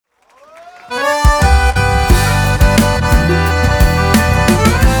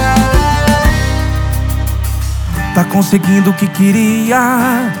conseguindo o que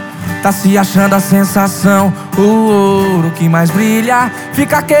queria, tá se achando a sensação, o ouro que mais brilha,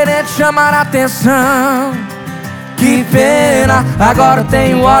 fica querendo chamar a atenção. Que pena, agora eu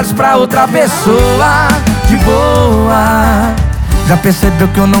tenho olhos pra outra pessoa. De boa, já percebeu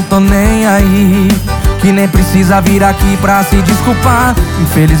que eu não tô nem aí, que nem precisa vir aqui pra se desculpar.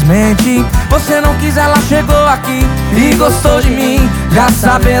 Infelizmente, você não quis, ela chegou aqui e gostou de mim, já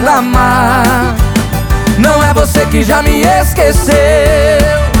sabendo amar. Não é você que já me esqueceu,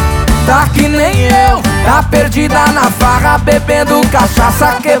 tá que nem eu, tá perdida na farra, bebendo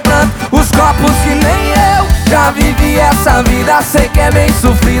cachaça, quebrando os copos que nem eu. Já vivi essa vida, sei que é bem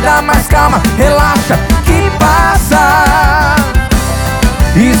sofrida, mas calma, relaxa, que passa.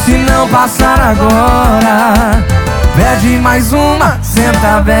 E se não passar agora, pede mais uma,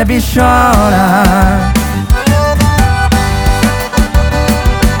 senta, bebe e chora.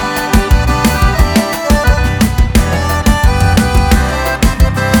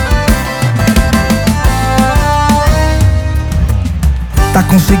 Tá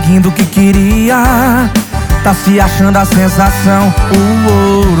conseguindo o que queria, tá se achando a sensação,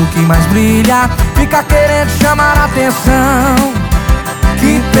 o ouro que mais brilha, fica querendo chamar a atenção.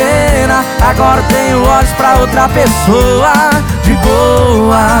 Que pena, agora tenho olhos pra outra pessoa. De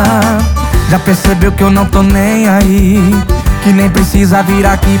boa, já percebeu que eu não tô nem aí, que nem precisa vir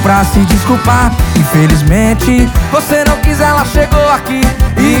aqui pra se desculpar. Infelizmente, você não quis, ela chegou aqui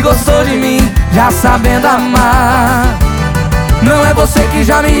e gostou de mim, já sabendo amar. Não é você que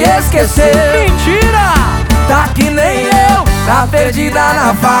já me esqueceu, mentira! Tá que nem eu, tá perdida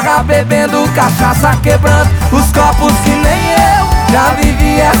na farra, bebendo cachaça, quebrando os copos que nem eu. Já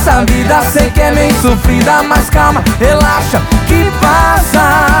vivi essa vida, sei que é meio sofrida, mas calma, relaxa, que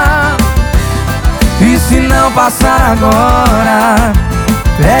passa. E se não passar agora,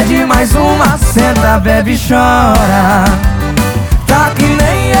 pede mais uma, senta, bebe e chora. Tá que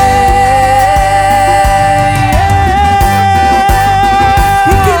nem eu,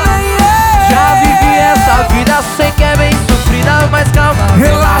 vida sei que é bem sofrida, mas calma,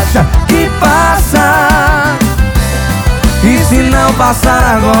 relaxa, que passa. E se não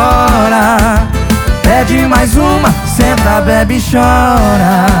passar agora, pede mais uma, senta, bebe e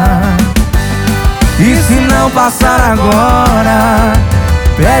chora. E se não passar agora,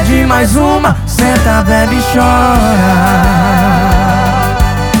 pede mais uma, senta, bebe e chora.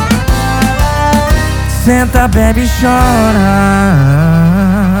 Senta, bebe e chora.